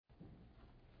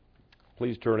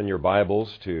Please turn in your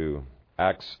Bibles to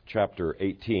Acts chapter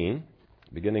 18,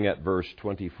 beginning at verse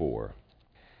 24.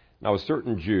 Now a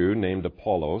certain Jew named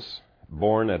Apollos,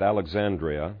 born at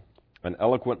Alexandria, an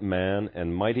eloquent man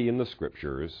and mighty in the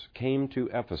Scriptures, came to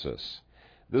Ephesus.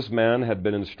 This man had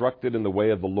been instructed in the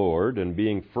way of the Lord, and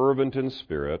being fervent in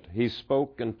spirit, he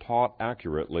spoke and taught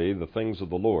accurately the things of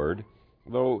the Lord,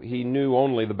 though he knew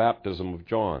only the baptism of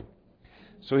John.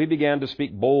 So he began to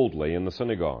speak boldly in the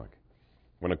synagogue.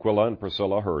 When Aquila and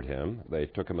Priscilla heard him, they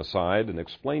took him aside and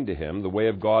explained to him the way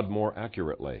of God more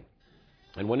accurately.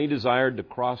 And when he desired to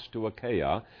cross to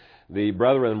Achaia, the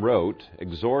brethren wrote,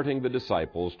 exhorting the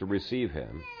disciples to receive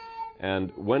him.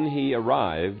 And when he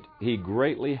arrived, he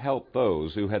greatly helped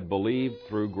those who had believed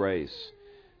through grace.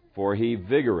 For he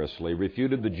vigorously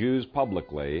refuted the Jews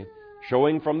publicly,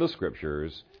 showing from the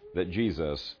Scriptures that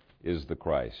Jesus is the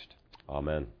Christ.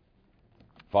 Amen.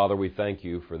 Father, we thank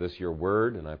you for this, your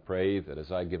word, and I pray that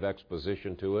as I give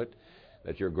exposition to it,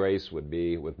 that your grace would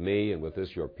be with me and with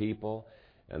this, your people,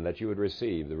 and that you would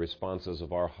receive the responses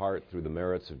of our heart through the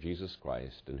merits of Jesus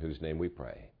Christ, in whose name we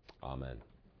pray. Amen.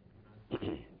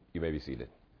 You may be seated.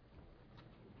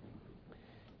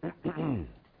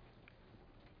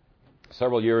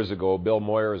 Several years ago, Bill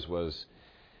Moyers was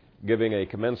giving a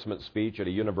commencement speech at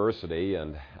a university,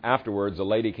 and afterwards a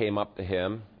lady came up to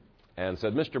him and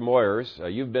said, Mr.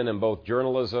 Moyers, you've been in both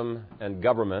journalism and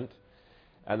government,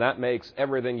 and that makes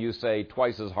everything you say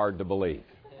twice as hard to believe.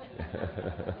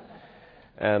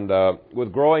 And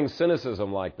with growing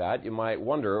cynicism like that, you might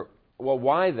wonder, well,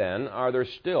 why then are there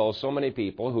still so many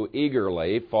people who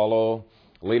eagerly follow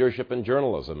leadership in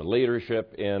journalism and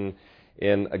leadership in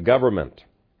government?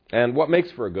 And what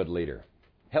makes for a good leader?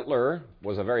 Hitler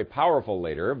was a very powerful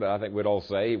leader, but I think we'd all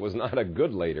say he was not a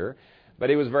good leader. But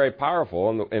he was very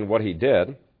powerful in what he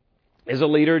did. Is a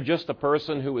leader just a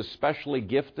person who is specially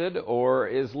gifted, or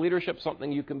is leadership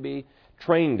something you can be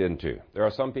trained into? There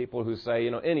are some people who say,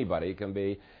 anybody can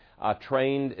be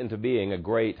trained into being a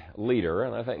great leader,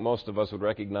 and I think most of us would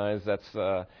recognize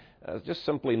that's just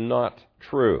simply not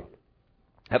true.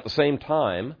 At the same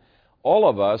time, all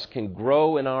of us can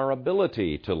grow in our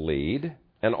ability to lead,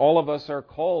 and all of us are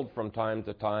called from time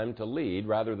to time to lead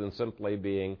rather than simply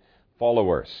being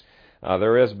followers.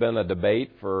 There has been a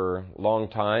debate for a long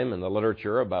time in the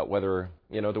literature about whether,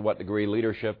 to what degree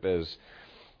leadership is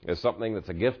something that's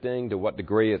a gifting, to what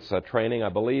degree it's a training. I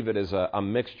believe it is a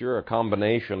mixture, a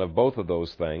combination of both of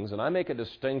those things. And I make a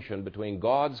distinction between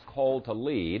God's call to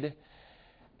lead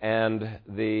and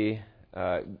the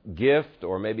gift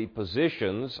or maybe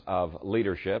positions of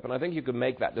leadership. And I think you can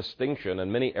make that distinction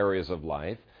in many areas of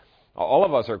life. All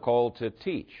of us are called to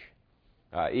teach.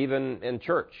 Even in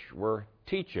church, we're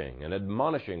teaching and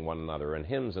admonishing one another in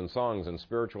hymns and songs and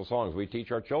spiritual songs. We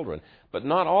teach our children. But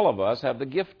not all of us have the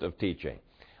gift of teaching.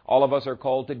 All of us are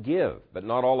called to give, but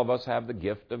not all of us have the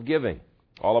gift of giving.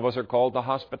 All of us are called to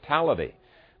hospitality,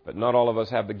 but not all of us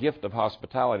have the gift of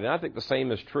hospitality. And I think the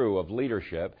same is true of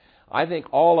leadership. I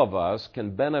think all of us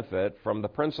can benefit from the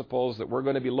principles that we're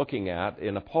going to be looking at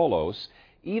in Apollos,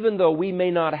 even though we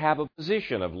may not have a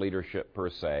position of leadership per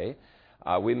se.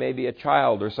 We may be a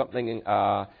child or something,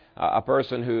 a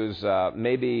person who's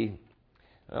maybe,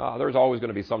 there's always going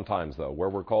to be some times, though, where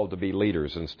we're called to be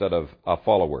leaders instead of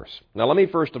followers. Now, let me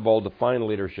first of all define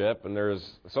leadership, and there's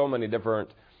so many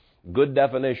different good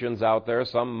definitions out there,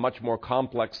 some much more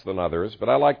complex than others, but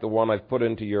I like the one I've put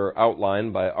into your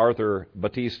outline by Arthur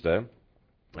Batista,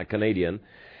 a Canadian.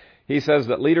 He says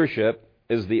that leadership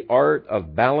is the art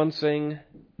of balancing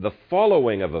the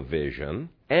following of a vision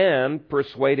and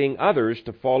persuading others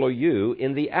to follow you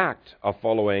in the act of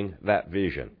following that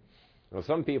vision. Now,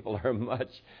 some people are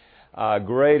much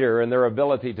greater in their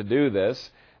ability to do this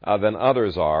than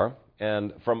others are.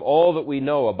 And from all that we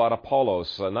know about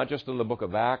Apollos, not just in the book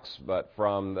of Acts, but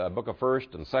from the book of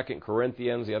 1st and 2nd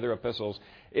Corinthians, the other epistles,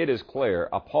 it is clear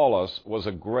Apollos was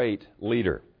a great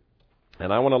leader.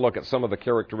 And I want to look at some of the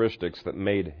characteristics that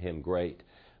made him great.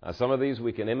 Some of these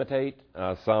we can imitate,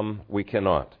 some we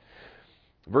cannot.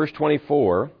 Verse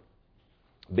 24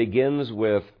 begins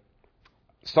with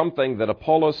something that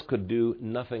Apollos could do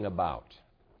nothing about.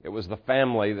 It was the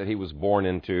family that he was born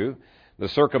into, the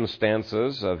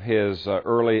circumstances of his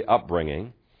early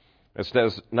upbringing. It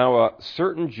says, now a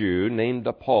certain Jew named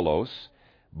Apollos,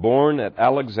 born at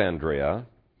Alexandria,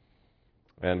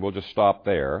 and we'll just stop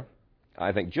there.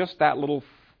 I think just that little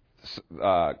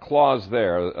clause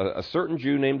there, a certain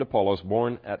Jew named Apollos,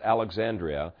 born at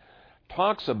Alexandria,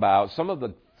 talks about some of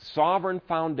the sovereign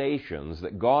foundations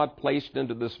that God placed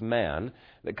into this man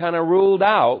that kind of ruled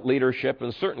out leadership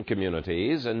in certain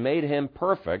communities and made him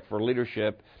perfect for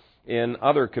leadership in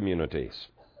other communities.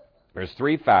 There's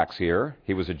three facts here.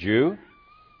 He was a Jew.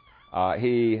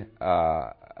 He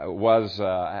had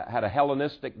a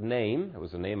Hellenistic name. It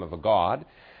was the name of a god.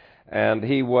 And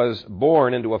he was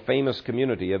born into a famous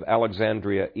community of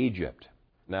Alexandria, Egypt.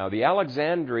 Now, the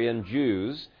Alexandrian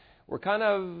Jews were kind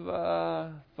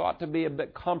of thought to be a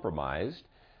bit compromised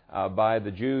by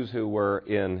the Jews who were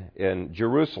in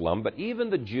Jerusalem. But even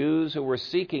the Jews who were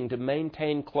seeking to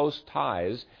maintain close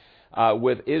ties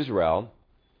with Israel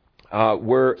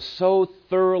were so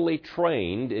thoroughly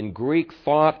trained in Greek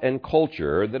thought and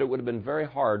culture that it would have been very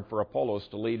hard for Apollos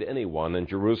to lead anyone in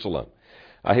Jerusalem.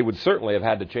 He would certainly have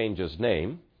had to change his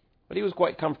name, but he was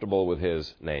quite comfortable with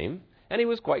his name, and he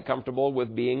was quite comfortable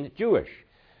with being Jewish.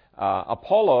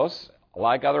 Apollos,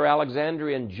 like other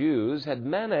Alexandrian Jews, had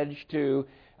managed to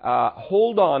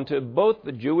hold on to both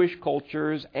the Jewish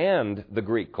cultures and the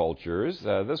Greek cultures.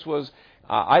 This was,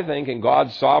 I think, in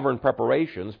God's sovereign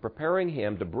preparations, preparing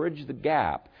him to bridge the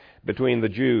gap between the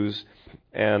Jews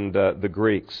and the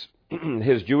Greeks.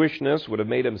 His Jewishness would have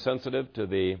made him sensitive to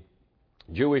the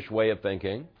Jewish way of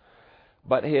thinking,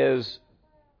 but his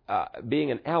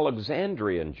being an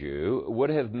Alexandrian Jew would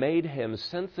have made him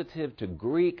sensitive to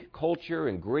Greek culture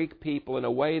and Greek people in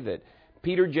a way that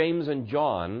Peter, James, and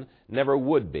John never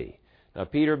would be. Now,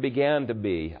 Peter began to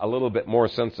be a little bit more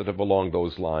sensitive along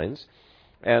those lines.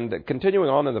 And continuing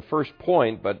on in the first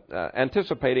point, but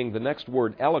anticipating the next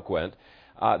word, eloquent,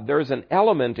 there's an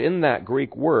element in that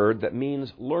Greek word that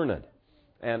means learned.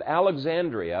 And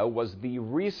Alexandria was the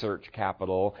research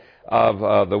capital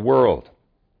of the world.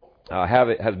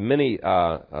 It had many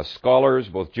scholars,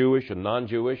 both Jewish and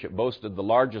non-Jewish. It boasted the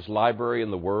largest library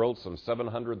in the world, some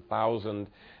 700,000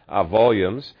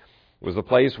 volumes. It was the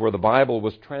place where the Bible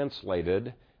was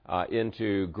translated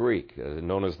into Greek,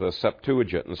 known as the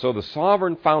Septuagint. And so the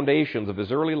sovereign foundations of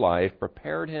his early life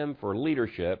prepared him for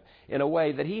leadership in a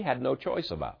way that he had no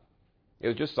choice about. It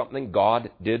was just something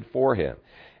God did for him.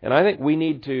 And I think we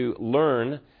need to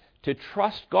learn to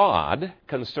trust God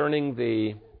concerning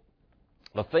the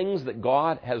things that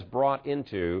God has brought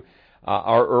into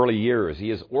our early years. He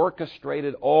has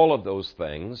orchestrated all of those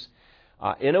things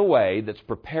in a way that's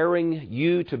preparing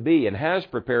you to be, and has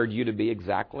prepared you to be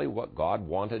exactly what God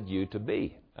wanted you to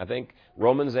be. I think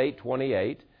Romans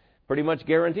 8:28 pretty much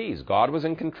guarantees God was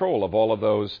in control of all of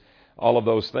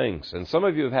those things. And some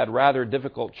of you have had rather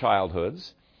difficult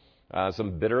childhoods,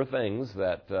 some bitter things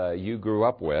that you grew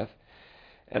up with.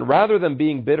 And rather than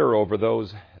being bitter over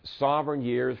those sovereign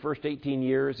years, first 18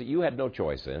 years that you had no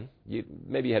choice in,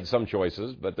 maybe you had some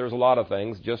choices, but there's a lot of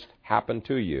things just happened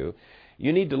to you.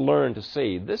 You need to learn to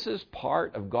see this is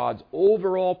part of God's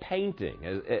overall painting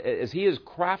as He is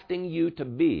crafting you to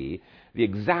be the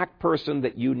exact person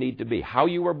that you need to be. How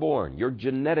you were born, your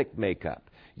genetic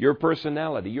makeup, your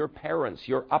personality, your parents,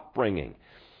 your upbringing,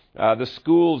 the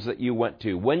schools that you went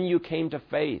to, when you came to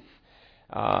faith,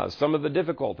 some of the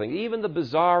difficult things, even the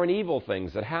bizarre and evil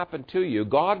things that happened to you.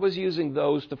 God was using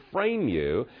those to frame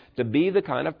you to be the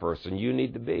kind of person you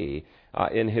need to be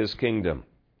in His kingdom.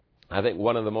 I think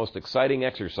one of the most exciting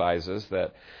exercises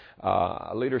that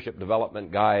a leadership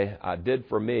development guy did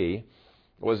for me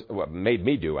made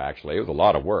me do, actually. It was a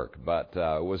lot of work, but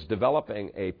was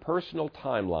developing a personal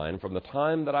timeline from the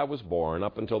time that I was born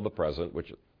up until the present,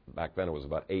 which back then it was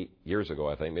about 8 years ago,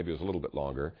 I think. Maybe it was a little bit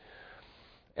longer.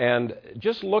 And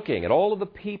just looking at all of the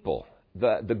people,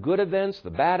 the good events, the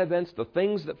bad events, the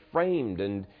things that framed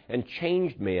and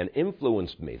changed me and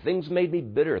influenced me, things made me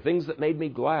bitter, things that made me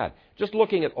glad. Just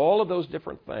looking at all of those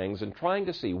different things and trying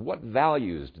to see what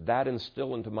values did that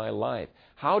instill into my life.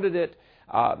 How did it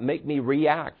make me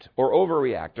react or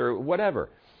overreact or whatever?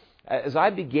 As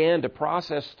I began to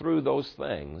process through those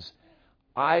things,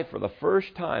 I, for the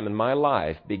first time in my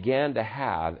life, began to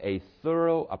have a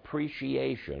thorough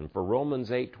appreciation for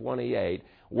Romans 8:28,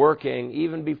 working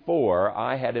even before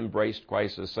I had embraced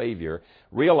Christ as Savior,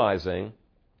 realizing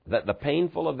that the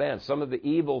painful events, some of the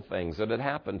evil things that had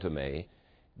happened to me,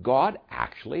 God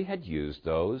actually had used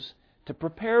those to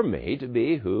prepare me to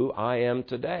be who I am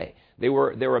today. They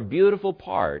were a beautiful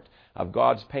part of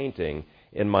God's painting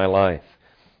in my life.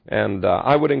 And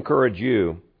I would encourage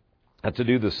you to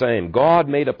do the same. God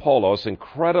made Apollos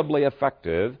incredibly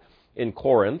effective in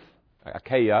Corinth.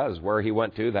 Achaia is where he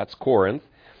went to. That's Corinth.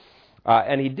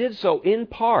 And he did so in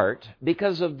part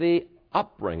because of the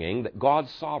upbringing that God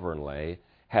sovereignly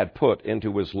had put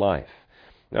into his life.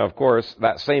 Now, of course,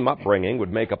 that same upbringing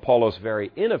would make Apollos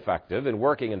very ineffective in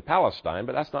working in Palestine,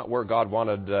 but that's not where God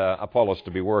wanted Apollos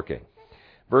to be working.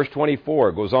 Verse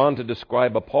 24 goes on to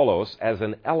describe Apollos as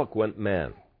an eloquent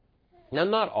man. Now,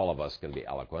 not all of us can be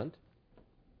eloquent.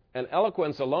 And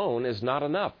eloquence alone is not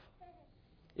enough.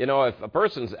 You know, if a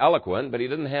person's eloquent, but he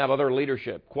doesn't have other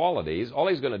leadership qualities, all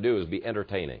he's going to do is be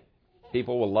entertaining.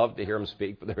 People will love to hear him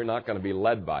speak, but they're not going to be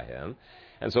led by him.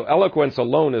 And so eloquence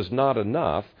alone is not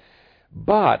enough.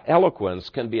 But eloquence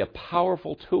can be a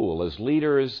powerful tool as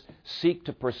leaders seek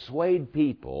to persuade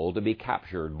people to be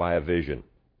captured by a vision.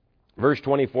 Verse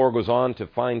 24 goes on to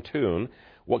fine-tune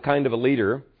what kind of a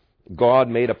leader God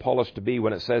made Apollos to be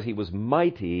when it says he was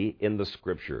mighty in the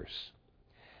Scriptures.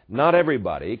 Not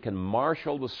everybody can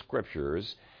marshal the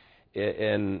Scriptures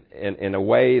in a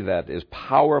way that is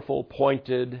powerful,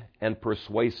 pointed, and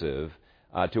persuasive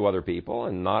to other people,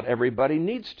 and not everybody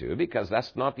needs to, because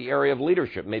that's not the area of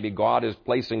leadership maybe God is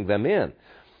placing them in.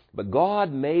 But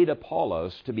God made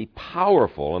Apollos to be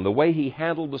powerful in the way he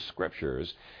handled the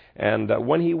Scriptures, and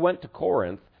when he went to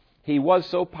Corinth, he was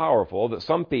so powerful that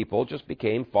some people just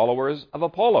became followers of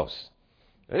Apollos.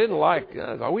 They didn't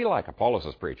we like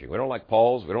Apollos' preaching. We don't like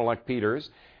Paul's, we don't like Peter's.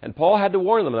 And Paul had to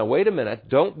warn them, now wait a minute,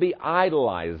 don't be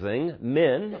idolizing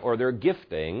men or their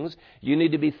giftings. You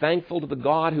need to be thankful to the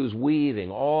God who's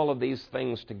weaving all of these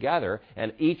things together,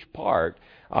 and each part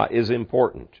is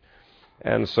important.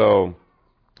 And so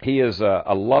he is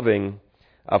a loving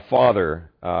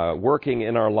Father working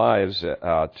in our lives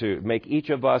to make each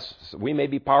of us, we may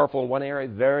be powerful in one area,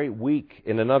 very weak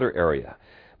in another area.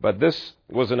 But this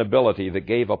was an ability that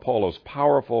gave Apollos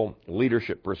powerful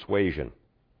leadership persuasion.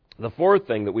 The fourth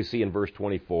thing that we see in verse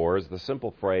 24 is the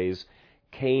simple phrase,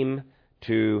 came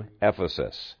to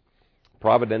Ephesus.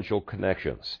 Providential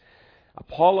connections.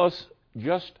 Apollos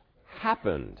just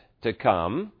happened to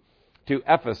come to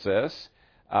Ephesus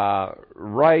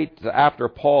right after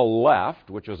Paul left,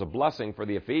 which was a blessing for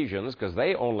the Ephesians because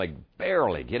they only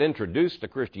barely get introduced to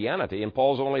Christianity, and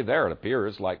Paul's only there, it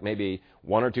appears, like maybe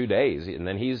 1 or 2 days, and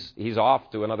then he's off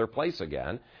to another place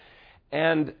again.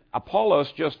 And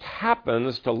Apollos just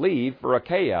happens to leave for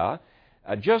Achaia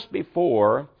just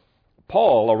before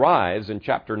Paul arrives in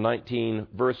chapter 19,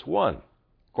 verse 1. Of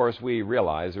course, we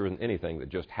realize there isn't anything that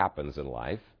just happens in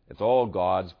life. It's all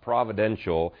God's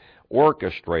providential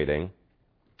orchestrating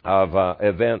of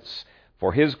events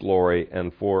for His glory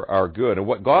and for our good. And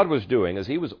what God was doing is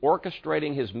He was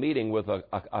orchestrating His meeting with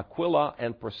Aquila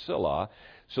and Priscilla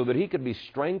so that he could be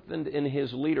strengthened in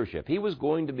his leadership. He was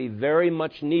going to be very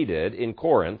much needed in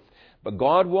Corinth, but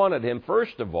God wanted him,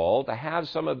 first of all, to have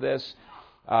some of this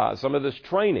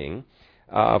training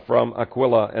from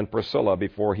Aquila and Priscilla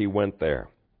before he went there.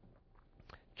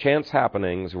 Chance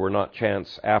happenings were not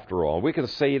chance after all. We can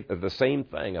say the same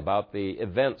thing about the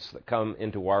events that come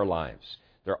into our lives.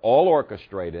 They're all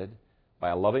orchestrated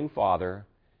by a loving Father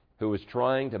who is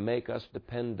trying to make us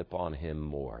depend upon Him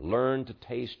more, learn to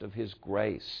taste of His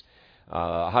grace,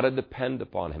 how to depend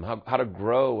upon Him, how to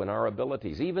grow in our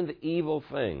abilities. Even the evil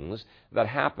things that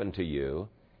happen to you,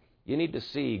 you need to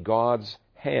see God's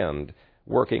hand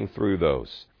working through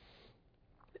those.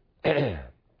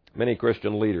 Many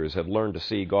Christian leaders have learned to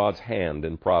see God's hand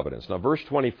in providence. Now, verse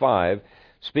 25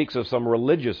 speaks of some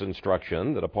religious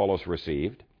instruction that Apollos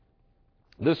received.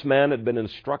 This man had been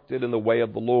instructed in the way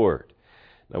of the Lord.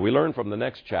 Now, we learn from the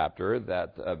next chapter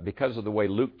that because of the way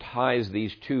Luke ties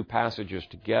these two passages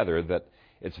together, that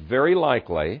it's very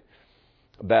likely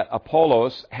that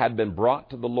Apollos had been brought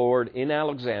to the Lord in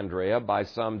Alexandria by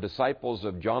some disciples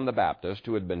of John the Baptist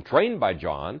who had been trained by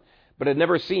John, but had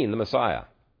never seen the Messiah.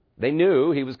 They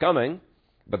knew he was coming,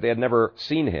 but they had never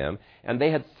seen him, and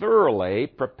they had thoroughly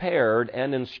prepared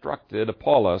and instructed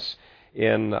Apollos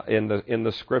in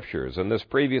the Scriptures. And this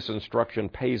previous instruction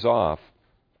pays off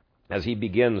as he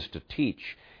begins to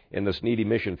teach in this needy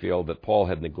mission field that Paul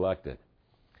had neglected.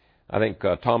 I think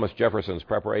Thomas Jefferson's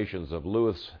preparations of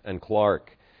Lewis and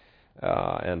Clark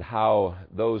and how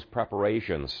those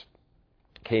preparations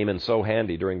came in so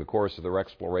handy during the course of their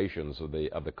explorations of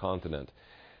the continent.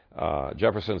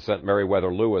 Jefferson sent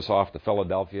Meriwether Lewis off to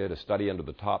Philadelphia to study under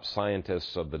the top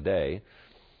scientists of the day.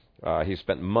 He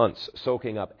spent months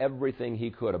soaking up everything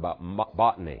he could about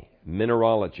botany,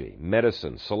 mineralogy,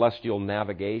 medicine, celestial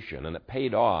navigation, and it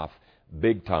paid off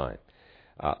big time.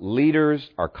 Leaders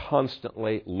are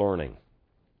constantly learning.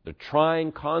 They're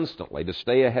trying constantly to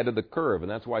stay ahead of the curve,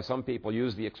 and that's why some people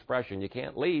use the expression, you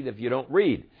can't lead if you don't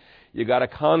read. You've got to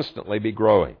constantly be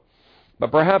growing.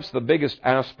 But perhaps the biggest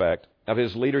aspect of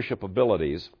his leadership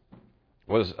abilities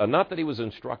was not that he was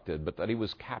instructed, but that he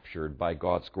was captured by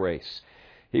God's grace.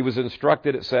 He was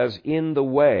instructed, it says, in the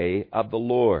way of the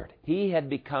Lord. He had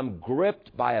become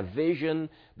gripped by a vision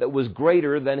that was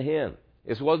greater than him.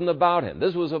 This wasn't about him.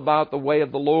 This was about the way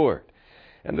of the Lord.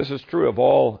 And this is true of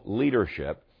all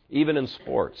leadership, even in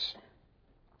sports.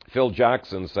 Phil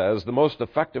Jackson says, the most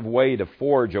effective way to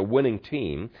forge a winning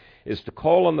team is to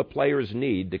call on the players'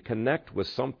 need to connect with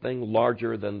something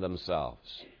larger than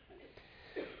themselves.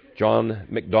 John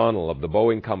McDonnell of the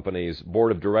Boeing Company's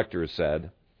board of directors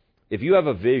said, if you have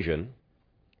a vision,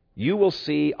 you will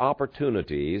see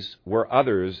opportunities where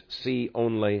others see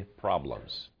only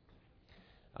problems.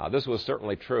 This was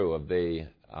certainly true of the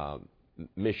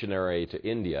missionary to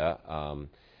India,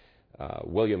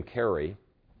 William Carey.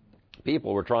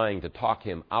 People were trying to talk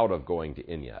him out of going to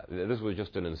India. This was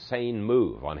just an insane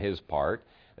move on his part.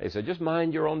 They said, just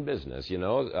mind your own business,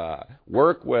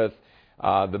 work with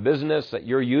the business that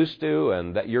you're used to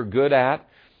and that you're good at.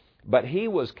 But he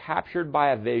was captured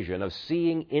by a vision of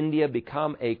seeing India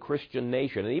become a Christian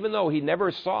nation. And even though he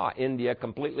never saw India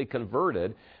completely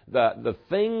converted, the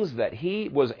things that he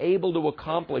was able to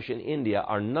accomplish in India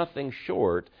are nothing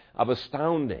short of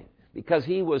astounding, because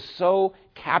he was so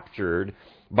captured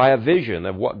by a vision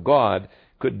of what God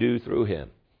could do through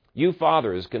him. You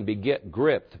fathers can be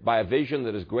gripped by a vision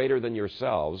that is greater than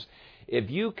yourselves if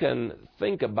you can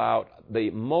think about the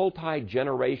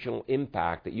multi-generational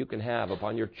impact that you can have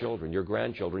upon your children, your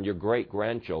grandchildren, your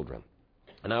great-grandchildren.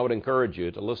 And I would encourage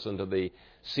you to listen to the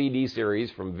CD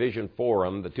series from Vision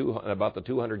Forum about the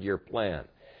 200-year plan.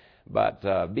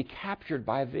 But be captured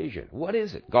by a vision. What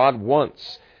is it God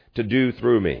wants to do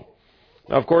through me?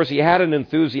 Now, of course, he had an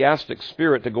enthusiastic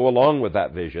spirit to go along with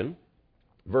that vision.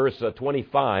 Verse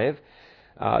 25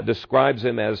 describes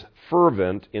him as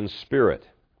fervent in spirit.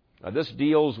 This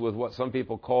deals with what some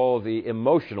people call the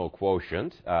emotional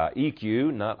quotient,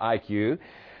 EQ, not IQ.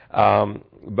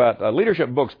 But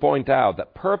leadership books point out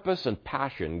that purpose and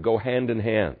passion go hand in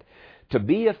hand. To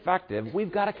be effective,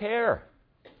 we've got to care.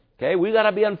 Okay, we've got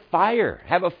to be on fire,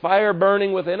 have a fire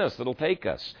burning within us that'll take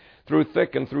us through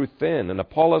thick and through thin. And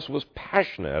Apollos was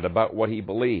passionate about what he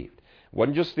believed. It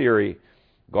wasn't just theory.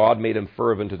 God made him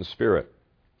fervent in spirit.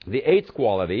 The eighth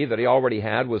quality that he already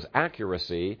had was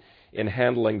accuracy in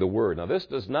handling the word. Now, this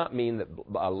does not mean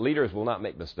that leaders will not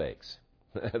make mistakes.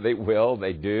 They will,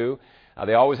 they do.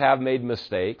 They always have made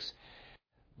mistakes.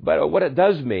 But what it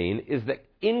does mean is that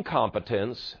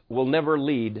incompetence will never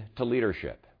lead to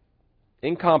leadership.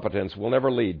 Incompetence will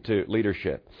never lead to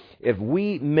leadership. If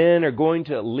we men are going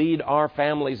to lead our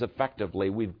families effectively,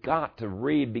 we've got to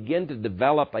begin to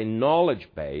develop a knowledge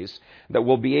base that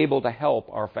will be able to help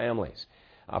our families.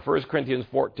 1 Corinthians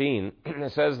 14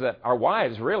 says that our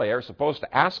wives really are supposed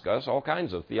to ask us all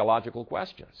kinds of theological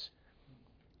questions.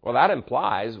 Well, that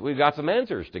implies we've got some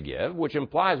answers to give, which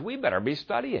implies we better be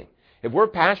studying. If we're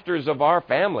pastors of our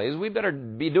families, we better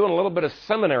be doing a little bit of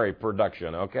seminary preparation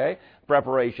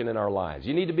in our lives.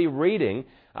 You need to be reading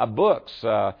books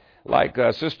like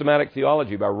Systematic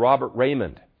Theology by Robert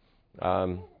Raymond,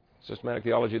 Systematic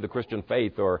Theology of the Christian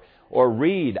Faith, or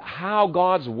read how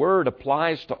God's Word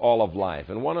applies to all of life.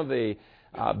 And one of the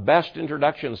best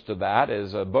introductions to that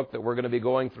is a book that we're going to be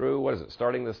going through,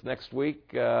 starting this next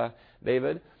week,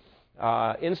 David?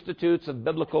 Institutes of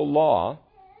Biblical Law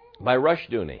by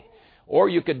Rushdoony. Or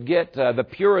you could get the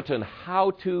Puritan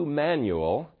How-To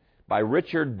Manual by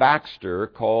Richard Baxter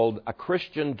called A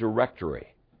Christian Directory.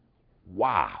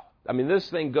 Wow. I mean, this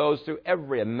thing goes through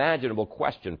every imaginable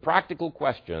question, practical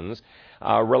questions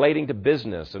relating to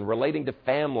business and relating to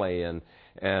family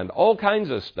and all kinds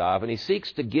of stuff, and he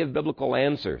seeks to give biblical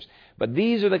answers. But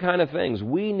these are the kind of things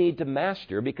we need to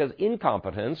master, because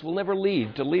incompetence will never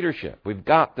lead to leadership. We've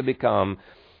got to become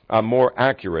more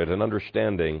accurate in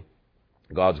understanding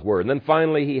God's Word. And then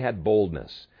finally, he had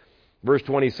boldness. Verse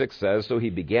 26 says, so he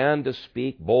began to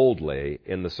speak boldly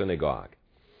in the synagogue.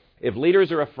 If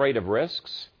leaders are afraid of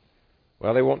risks,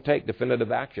 well, they won't take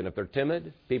definitive action. If they're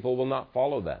timid, people will not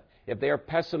follow that. If they are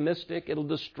pessimistic, it'll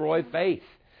destroy faith.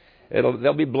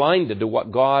 They'll be blinded to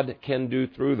what God can do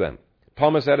through them.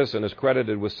 Thomas Edison is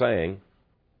credited with saying,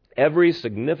 every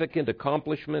significant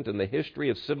accomplishment in the history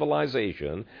of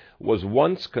civilization was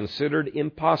once considered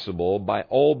impossible by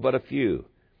all but a few,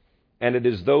 and it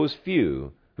is those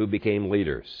few who became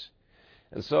leaders.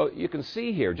 And so you can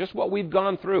see here just what we've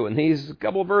gone through in these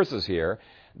couple of verses here,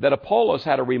 that Apollos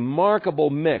had a remarkable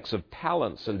mix of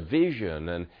talents and vision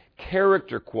and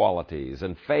character qualities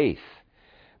and faith.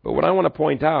 But what I want to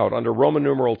point out under Roman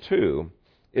numeral 2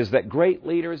 is that great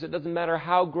leaders, it doesn't matter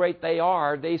how great they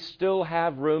are, they still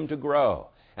have room to grow.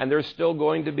 And they're still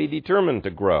going to be determined to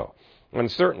grow. And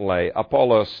certainly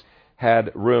Apollos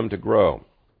had room to grow.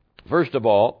 First of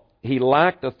all, he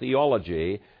lacked a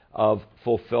theology of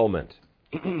fulfillment.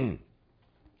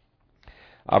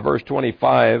 Verse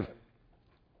 25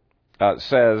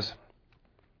 says,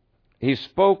 he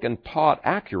spoke and taught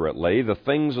accurately the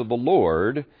things of the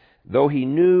Lord, though he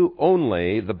knew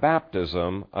only the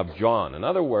baptism of John. In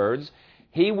other words,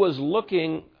 he was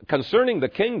looking concerning the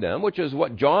kingdom, which is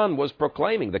what John was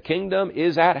proclaiming. The kingdom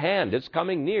is at hand. It's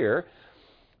coming near.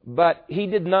 But he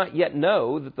did not yet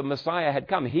know that the Messiah had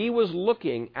come. He was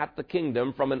looking at the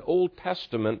kingdom from an Old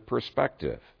Testament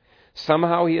perspective.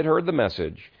 Somehow he had heard the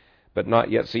message, but not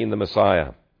yet seen the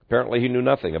Messiah. Apparently he knew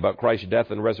nothing about Christ's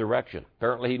death and resurrection.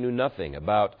 Apparently he knew nothing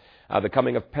about the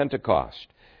coming of Pentecost.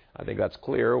 I think that's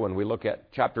clear when we look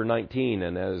at chapter 19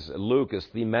 and as Luke is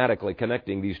thematically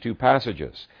connecting these two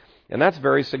passages. And that's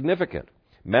very significant.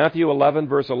 Matthew 11,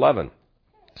 verse 11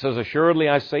 says, "Assuredly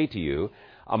I say to you,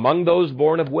 among those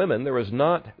born of women there is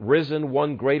not risen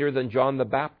one greater than John the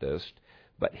Baptist,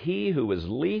 but he who is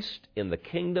least in the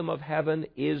kingdom of heaven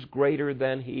is greater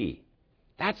than he."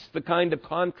 That's the kind of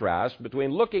contrast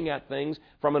between looking at things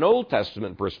from an Old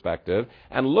Testament perspective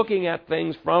and looking at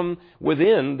things from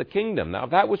within the kingdom. Now,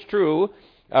 if that was true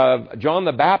of John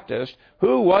the Baptist,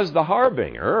 who was the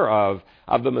harbinger of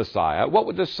the Messiah, what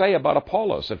would this say about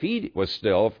Apollos if he was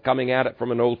still coming at it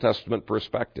from an Old Testament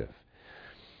perspective?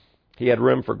 He had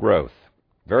room for growth.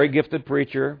 Very gifted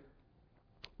preacher,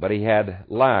 but he had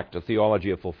lacked a theology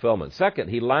of fulfillment. Second,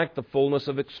 he lacked the fullness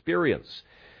of experience.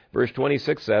 Verse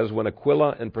 26 says, "When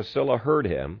Aquila and Priscilla heard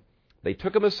him, they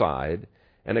took him aside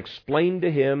and explained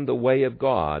to him the way of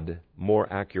God more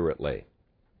accurately."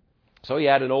 So he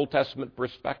had an Old Testament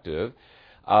perspective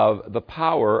of the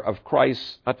power of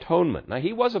Christ's atonement. Now,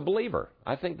 he was a believer.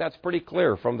 I think that's pretty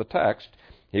clear from the text.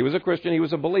 He was a Christian, he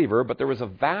was a believer, but there was a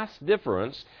vast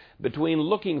difference between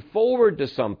looking forward to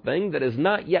something that has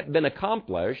not yet been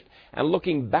accomplished and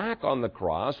looking back on the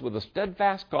cross with a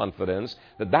steadfast confidence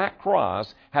that that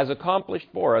cross has accomplished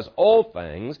for us all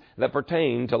things that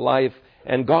pertain to life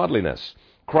and godliness.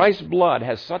 Christ's blood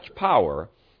has such power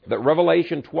that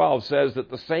Revelation 12 says that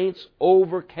the saints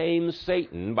overcame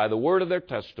Satan by the word of their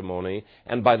testimony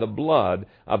and by the blood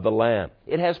of the Lamb.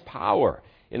 It has power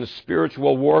in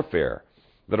spiritual warfare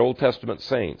that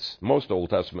most Old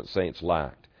Testament saints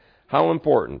lacked. How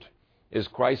important is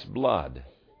Christ's blood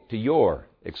to your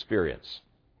experience?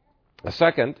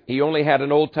 Second, he only had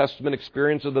an Old Testament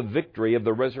experience of the victory of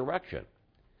the resurrection.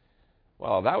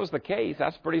 Well, if that was the case,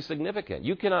 that's pretty significant.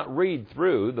 You cannot read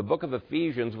through the book of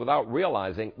Ephesians without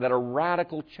realizing that a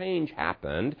radical change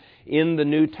happened in the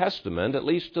New Testament, at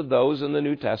least to those in the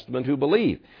New Testament who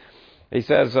believe. He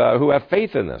says, who have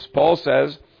faith in this. Paul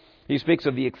says, he speaks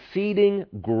of the exceeding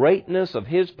greatness of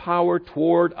his power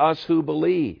toward us who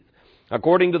believe,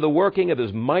 according to the working of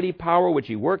his mighty power which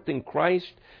he worked in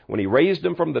Christ when he raised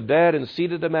him from the dead and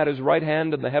seated him at his right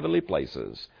hand in the heavenly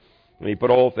places, and he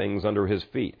put all things under his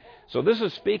feet. So this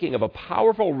is speaking of a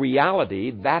powerful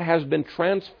reality that has been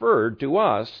transferred to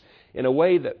us in a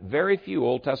way that very few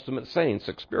Old Testament saints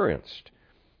experienced.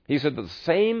 He said that the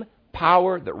same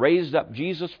power that raised up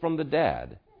Jesus from the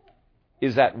dead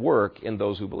is at work in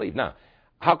those who believe. Now,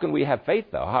 how can we have faith,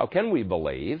 though? How can we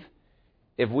believe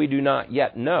if we do not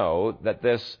yet know that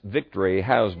this victory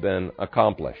has been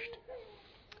accomplished?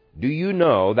 Do you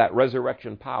know that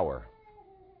resurrection power,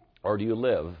 or do you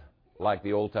live like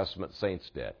the Old Testament saints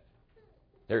did?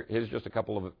 Here's just a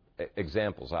couple of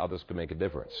examples how this could make a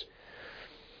difference.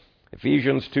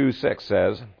 Ephesians 2:6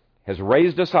 says, "Has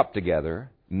raised us up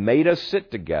together, made us sit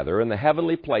together in the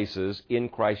heavenly places in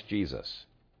Christ Jesus."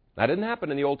 That didn't happen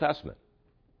in the Old Testament.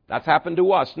 That's happened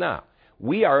to us now.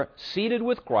 We are seated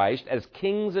with Christ as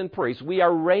kings and priests. We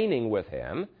are reigning with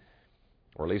him,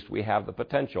 or at least we have the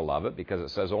potential of it, because it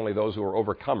says only those who are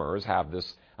overcomers have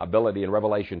this ability in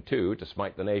Revelation 2 to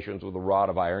smite the nations with a rod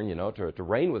of iron, to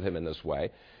reign with him in this way.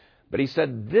 But he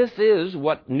said this is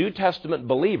what New Testament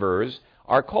believers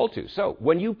are called to. So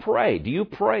when you pray, do you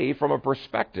pray from a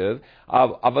perspective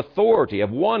of authority, of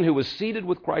one who is seated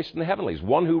with Christ in the heavenlies,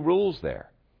 one who rules there?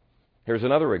 Here's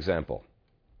another example.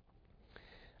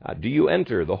 Do you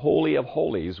enter the Holy of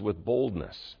Holies with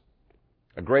boldness?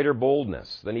 A greater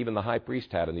boldness than even the high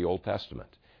priest had in the Old Testament.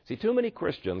 See, too many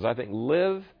Christians, I think,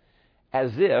 live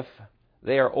as if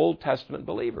they are Old Testament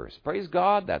believers. Praise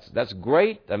God, that's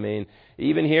great. I mean,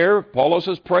 even here, Apollos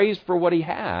is praised for what he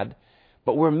had,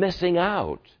 but we're missing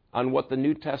out on what the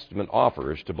New Testament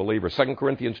offers to believers. 2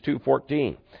 Corinthians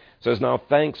 2:14 says, "Now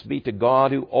thanks be to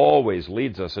God who always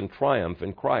leads us in triumph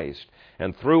in Christ,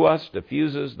 and through us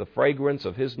diffuses the fragrance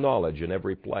of his knowledge in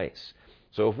every place."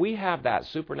 So if we have that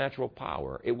supernatural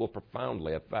power, it will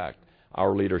profoundly affect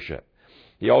our leadership.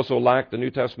 He also lacked the New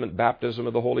Testament baptism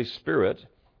of the Holy Spirit,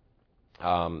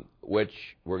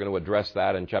 which we're going to address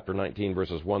that in chapter 19,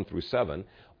 verses 1 through 7.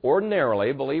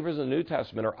 Ordinarily, believers in the New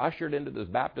Testament are ushered into this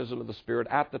baptism of the Spirit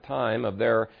at the time of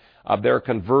their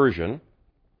conversion.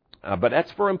 But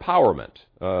that's for empowerment.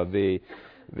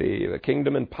 The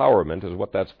kingdom empowerment is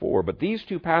what that's for. But these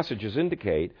two passages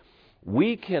indicate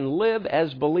we can live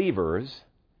as believers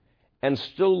and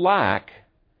still lack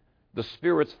the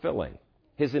Spirit's filling,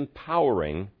 His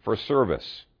empowering for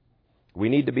service. We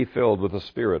need to be filled with the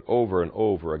Spirit over and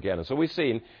over again. And so we've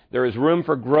seen there is room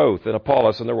for growth in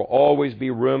Apollos, and there will always be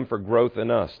room for growth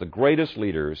in us. The greatest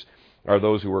leaders are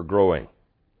those who are growing.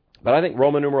 But I think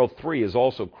Roman numeral 3 is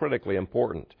also critically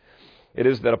important. It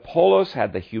is that Apollos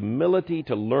had the humility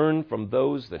to learn from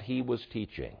those that he was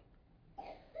teaching.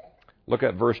 Look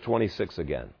at verse 26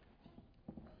 again.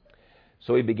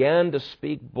 So he began to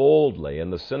speak boldly in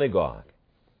the synagogue.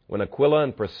 When Aquila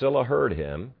and Priscilla heard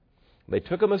him, they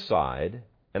took him aside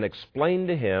and explained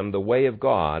to him the way of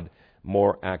God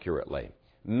more accurately.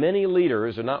 Many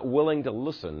leaders are not willing to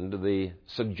listen to the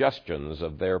suggestions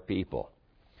of their people.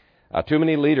 Too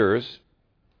many leaders,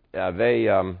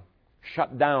 they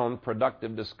shut down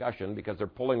productive discussion because they're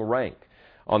pulling rank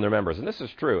on their members. And this is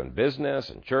true in business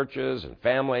and churches and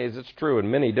families. It's true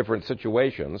in many different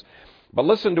situations. But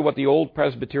listen to what the old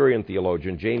Presbyterian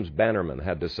theologian James Bannerman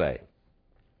had to say.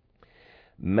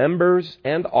 Members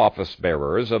and office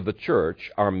bearers of the church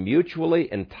are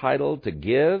mutually entitled to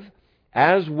give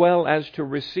as well as to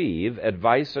receive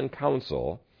advice and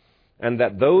counsel, and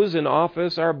that those in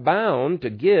office are bound to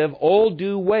give all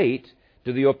due weight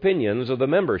to the opinions of the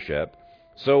membership,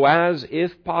 so as,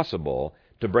 if possible,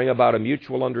 to bring about a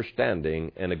mutual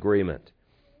understanding and agreement.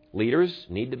 Leaders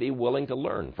need to be willing to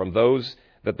learn from those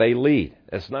that they lead.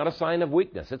 It's not a sign of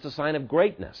weakness. It's a sign of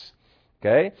greatness.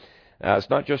 Okay? It's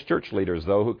not just church leaders,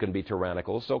 though, who can be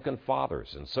tyrannical. So can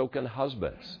fathers, and so can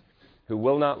husbands, who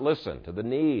will not listen to the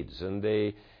needs and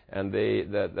the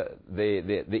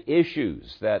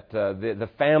issues that the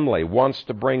family wants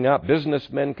to bring up.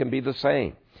 Businessmen can be the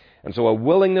same. And so a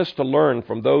willingness to learn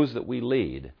from those that we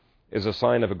lead is a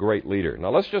sign of a great leader. Now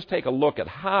let's just take a look at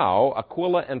how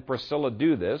Aquila and Priscilla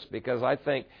do this, because I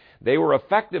think they were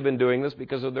effective in doing this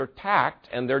because of their tact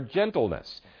and their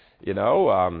gentleness. You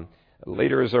know,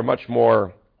 leaders are much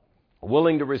more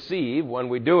willing to receive when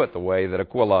we do it the way that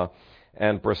Aquila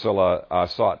and Priscilla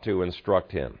sought to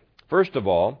instruct him. First of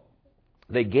all,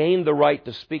 they gained the right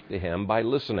to speak to him by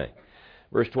listening.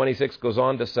 Verse 26 goes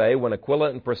on to say, when Aquila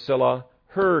and Priscilla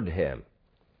heard him.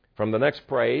 From the next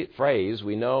phrase,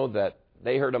 we know that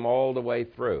they heard him all the way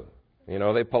through. You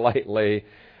know, they politely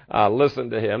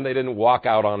listened to him. They didn't walk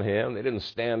out on him. They didn't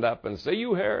stand up and say,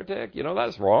 you heretic, you know,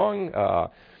 that's wrong.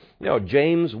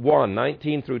 James 1,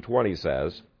 19 through 20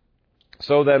 says,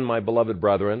 so then, my beloved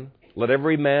brethren, let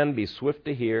every man be swift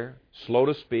to hear, slow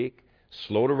to speak,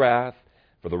 slow to wrath,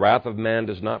 for the wrath of man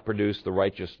does not produce the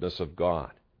righteousness of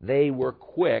God. They were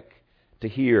quick to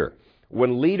hear.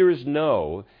 When leaders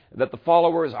know that the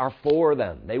followers are for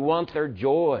them, they want their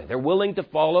joy. They're willing to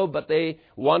follow, but they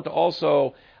want to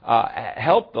also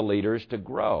help the leaders to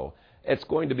grow. It's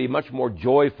going to be much more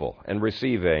joyful in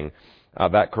receiving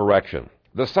that correction.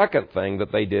 The second thing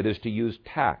that they did is to use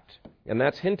tact, and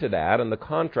that's hinted at in the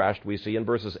contrast we see in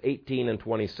verses 18 and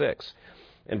 26.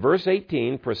 In verse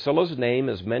 18, Priscilla's name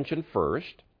is mentioned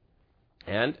first,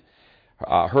 and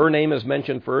her name is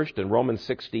mentioned first in Romans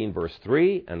 16, verse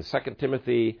 3, and 2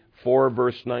 Timothy 4,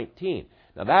 verse 19.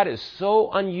 Now, that is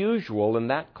so unusual in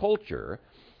that culture.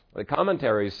 The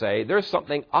commentaries say there's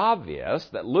something obvious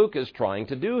that Luke is trying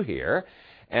to do here,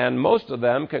 and most of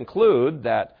them conclude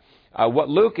that what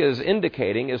Luke is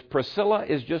indicating is Priscilla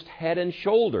is just head and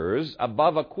shoulders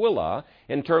above Aquila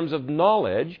in terms of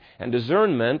knowledge and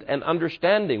discernment and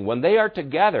understanding. When they are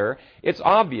together, it's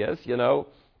obvious,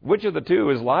 which of the two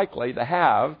is likely to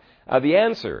have the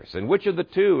answers, and which of the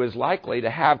two is likely to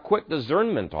have quick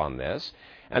discernment on this.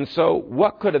 And so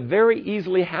what could have very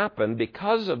easily happened,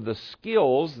 because of the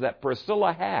skills that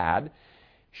Priscilla had,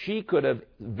 she could have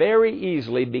very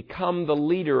easily become the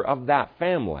leader of that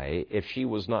family if she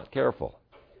was not careful.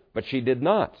 But she did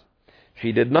not.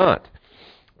 She did not.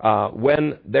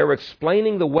 When they're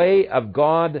explaining the way of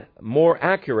God more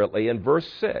accurately in verse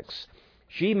 6,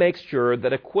 she makes sure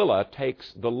that Aquila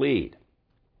takes the lead.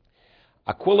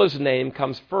 Aquila's name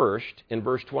comes first in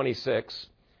verse 26.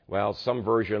 Well, some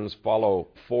versions follow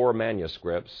 4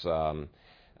 manuscripts, but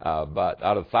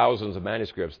out of thousands of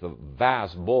manuscripts, the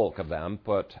vast bulk of them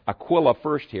put Aquila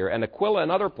first here. And Aquila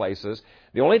in other places,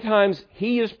 the only times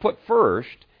he is put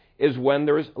first is when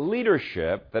there's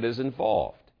leadership that is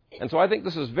involved. And so I think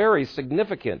this is very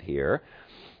significant here.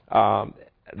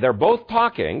 They're both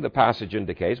talking, the passage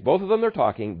indicates, both of them are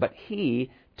talking, but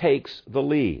he takes the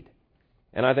lead.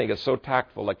 And I think it's so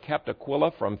tactful. It kept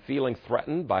Aquila from feeling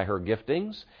threatened by her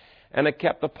giftings, And it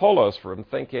kept Apollos from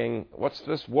thinking, what's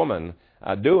this woman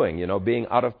doing, being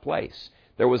out of place?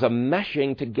 There was a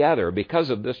meshing together because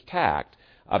of this tact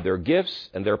of their gifts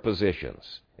and their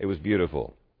positions. It was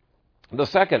beautiful. The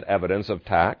second evidence of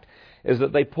tact is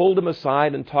that they pulled him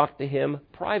aside and talked to him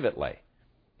privately.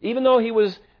 Even though he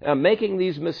was making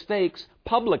these mistakes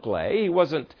publicly, he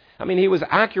was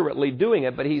accurately doing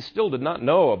it, but he still did not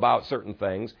know about certain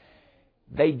things.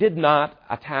 They did not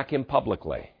attack him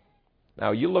publicly.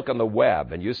 Now, you look on the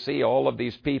web and you see all of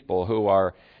these people who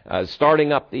are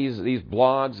starting up these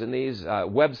blogs and these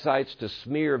websites to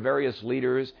smear various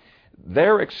leaders.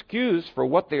 Their excuse for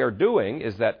what they are doing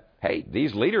is that, hey,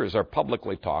 these leaders are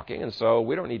publicly talking, and so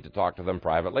we don't need to talk to them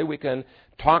privately. We can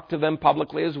talk to them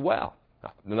publicly as well.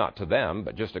 Not to them,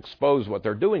 but just expose what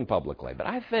they're doing publicly. But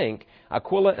I think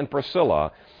Aquila and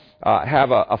Priscilla have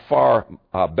a far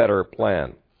better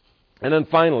plan. And then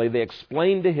finally, they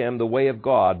explained to him the way of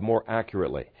God more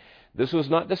accurately. This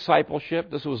was not discipleship.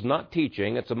 This was not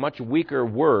teaching. It's a much weaker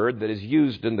word that is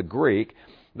used in the Greek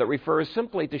that refers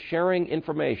simply to sharing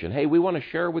information. Hey, we want to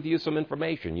share with you some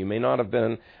information you may not have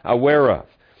been aware of.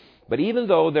 But even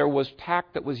though there was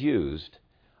tact that was used,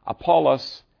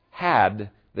 Apollos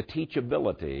had the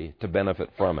teachability to benefit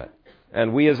from it.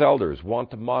 And we as elders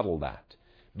want to model that.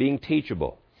 Being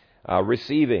teachable,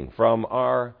 receiving from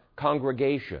our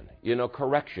congregation,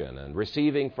 correction, and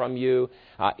receiving from you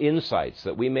insights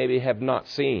that we maybe have not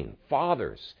seen.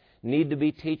 Fathers need to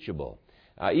be teachable,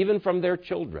 even from their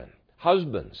children.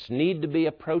 Husbands need to be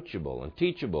approachable and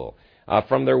teachable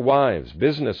from their wives,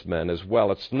 businessmen as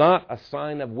well. It's not a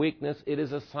sign of weakness, it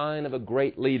is a sign of a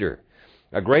great leader.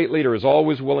 A great leader is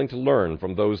always willing to learn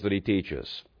from those that he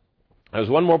teaches. There's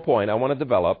one more point I want to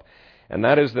develop, and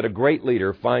that is that a great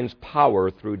leader finds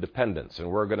power through dependence. And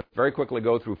we're going to very quickly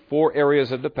go through 4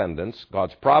 areas of dependence: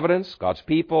 God's providence, God's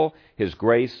people, His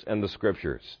grace, and the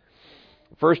Scriptures.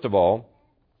 First of all,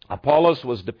 Apollos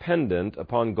was dependent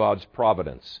upon God's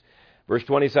providence. Verse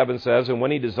 27 says, "And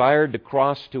when he desired to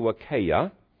cross to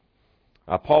Achaia,"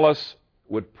 Apollos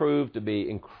would prove to be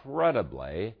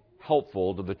incredibly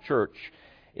helpful to the church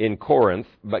in Corinth,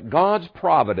 but God's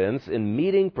providence in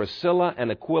meeting Priscilla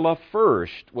and Aquila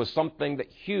first was something that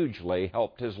hugely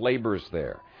helped his labors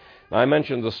there. Now, I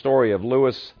mentioned the story of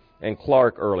Lewis and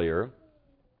Clark earlier.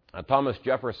 Thomas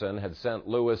Jefferson had sent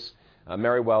Lewis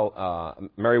Mary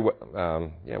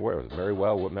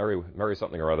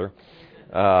something or other,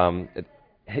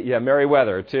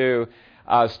 Meriwether, to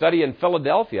study in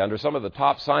Philadelphia under some of the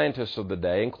top scientists of the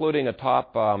day, including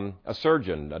a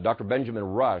surgeon. Dr. Benjamin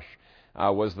Rush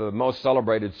was the most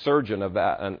celebrated surgeon of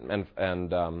that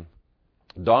and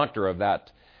doctor of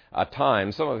that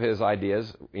time. Some of his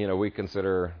ideas, we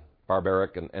consider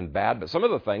barbaric and bad, but some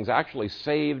of the things actually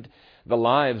saved the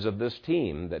lives of this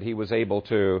team that he was able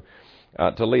to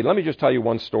lead. Let me just tell you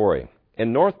one story.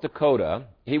 In North Dakota,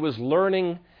 he was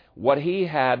learning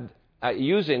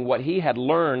using what he had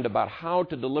learned about how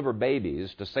to deliver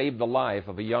babies to save the life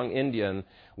of a young Indian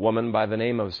woman by the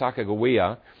name of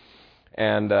Sacagawea,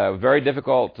 and a very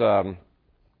difficult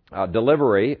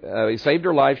delivery. He saved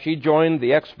her life. She joined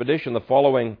the expedition the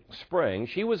following spring.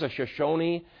 She was a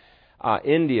Shoshone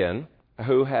Indian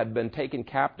who had been taken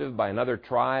captive by another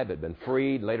tribe, had been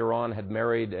freed, later on had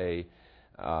married a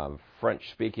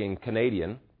French-speaking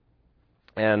Canadian.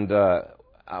 And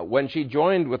when she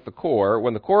joined with the Corps,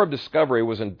 when the Corps of Discovery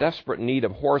was in desperate need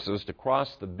of horses to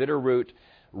cross the Bitterroot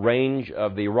range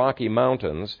of the Rocky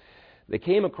Mountains, they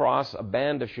came across a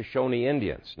band of Shoshone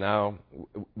Indians. Now,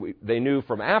 they knew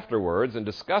from afterwards in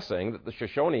discussing that the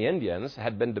Shoshone Indians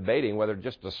had been debating whether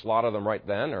just to slaughter them right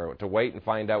then or to wait and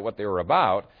find out what they were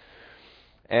about.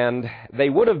 And they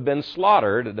would have been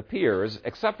slaughtered, it appears,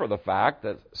 except for the fact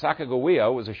that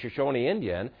Sacagawea was a Shoshone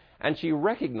Indian, and she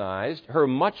recognized her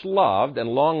much-loved and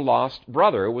long-lost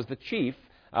brother was the chief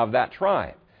of that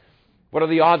tribe. What are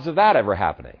the odds of that ever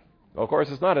happening? Well, of course,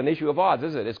 it's not an issue of odds,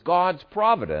 is it? It's God's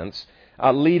providence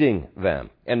leading them.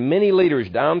 And many leaders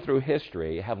down through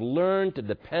history have learned to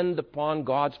depend upon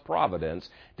God's providence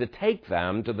to take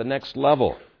them to the next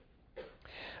level.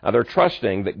 They're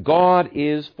trusting that God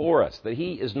is for us, that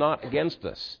He is not against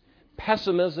us.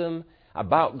 Pessimism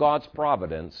about God's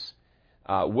providence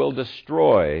will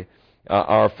destroy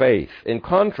our faith. In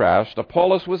contrast,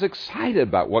 Apollos was excited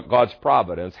about what God's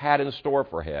providence had in store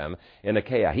for him in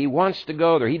Achaia. He wants to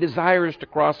go there. He desires to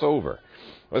cross over.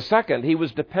 Well, second, he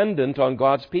was dependent on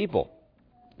God's people.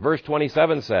 Verse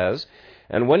 27 says,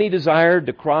 "And when he desired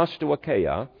to cross to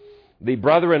Achaia, the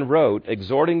brethren wrote,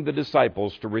 exhorting the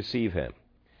disciples to receive him."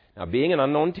 Now, being an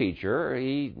unknown teacher,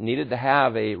 he needed to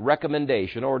have a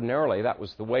recommendation. Ordinarily, that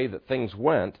was the way that things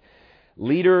went.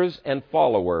 Leaders and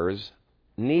followers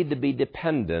need to be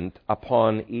dependent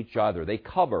upon each other. They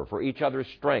cover for each other's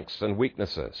strengths and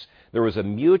weaknesses. There was a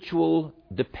mutual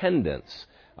dependence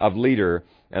of leader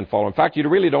and follower. In fact, you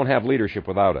really don't have leadership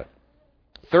without it.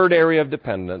 Third area of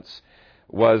dependence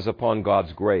was upon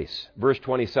God's grace. Verse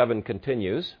 27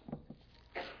 continues,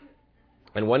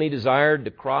 "And when he desired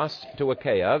to cross to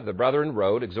Achaia, the brethren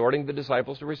wrote, exhorting the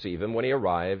disciples to receive him. When he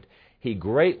arrived, he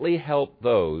greatly helped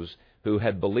those who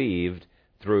had believed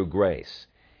through grace."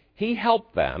 He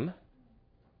helped them,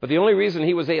 but the only reason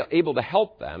he was able to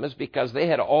help them is because they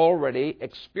had already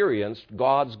experienced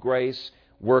God's grace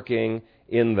working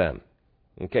in them.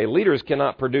 Okay, leaders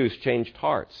cannot produce changed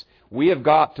hearts. We have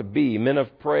got to be men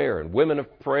of prayer and women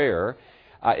of prayer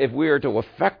if we are to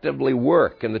effectively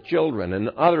work in the children and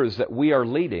others that we are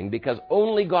leading, because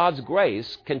only God's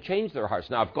grace can change their hearts.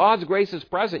 Now, if God's grace is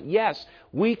present, yes,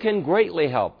 we can greatly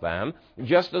help them,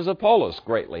 just as Apollos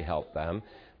greatly helped them,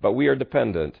 but we are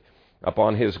dependent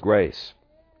upon his grace.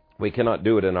 We cannot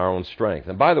do it in our own strength.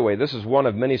 And by the way, this is one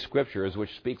of many scriptures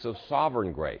which speaks of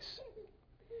sovereign grace.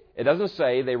 It doesn't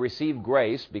say they received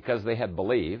grace because they had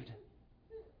believed.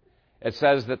 It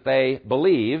says that they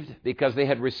believed because they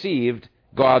had received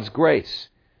God's grace.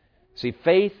 See,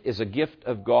 faith is a gift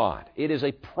of God. It is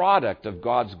a product of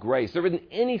God's grace. There isn't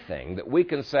anything that we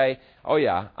can say, oh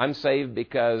yeah, I'm saved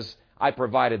because I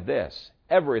provided this.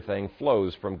 Everything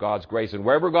flows from God's grace. And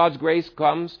wherever God's grace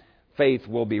comes, faith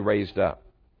will be raised up.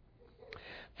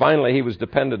 Finally, he was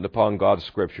dependent upon God's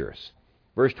scriptures.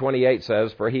 Verse 28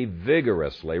 says, "For he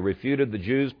vigorously refuted the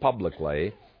Jews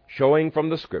publicly, showing from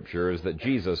the scriptures that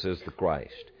Jesus is the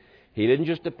Christ." He didn't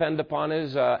just depend upon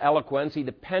his eloquence. He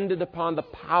depended upon the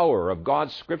power of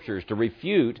God's scriptures to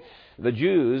refute the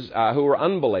Jews who were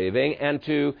unbelieving and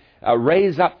to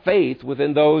raise up faith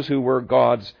within those who were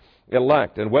God's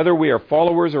elect. And whether we are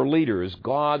followers or leaders,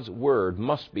 God's word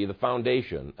must be the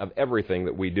foundation of everything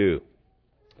that we do.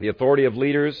 The authority of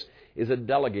leaders is a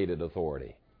delegated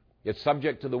authority. It's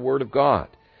subject to the word of God.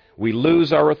 We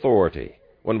lose our authority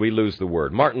when we lose the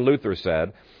word. Martin Luther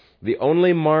said, "The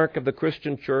only mark of the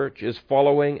Christian church is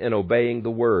following and obeying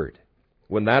the word.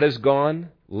 When that is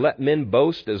gone, let men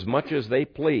boast as much as they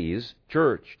please.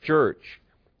 Church, church.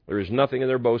 There is nothing in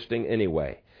their boasting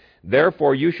anyway.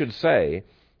 Therefore you should say,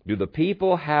 do the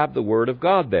people have the word of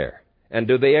God there? And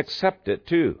do they accept it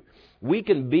too?" We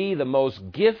can be the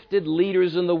most gifted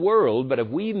leaders in the world, but if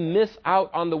we miss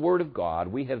out on the word of God,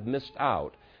 we have missed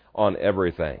out on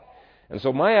everything. And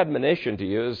so my admonition to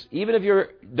you is, even if you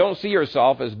don't see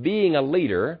yourself as being a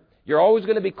leader, you're always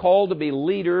going to be called to be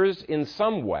leaders in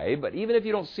some way, but even if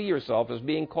you don't see yourself as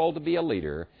being called to be a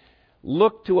leader,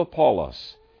 look to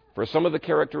Apollos for some of the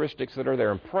characteristics that are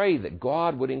there and pray that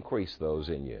God would increase those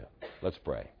in you. Let's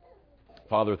pray.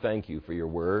 Father, thank you for your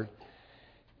word,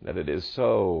 that it is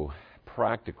so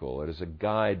practical. It is a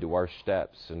guide to our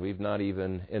steps, and we've not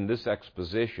even, in this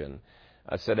exposition,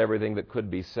 said everything that could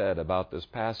be said about this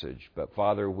passage. But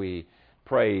Father, we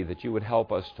pray that you would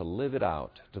help us to live it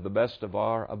out to the best of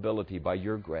our ability by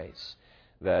your grace,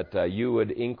 that you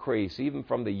would increase even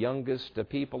from the youngest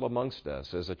people amongst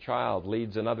us, as a child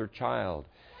leads another child,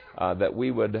 that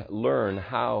we would learn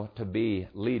how to be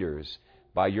leaders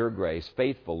by your grace,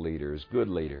 faithful leaders, good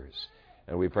leaders.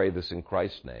 And we pray this in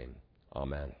Christ's name.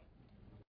 Amen.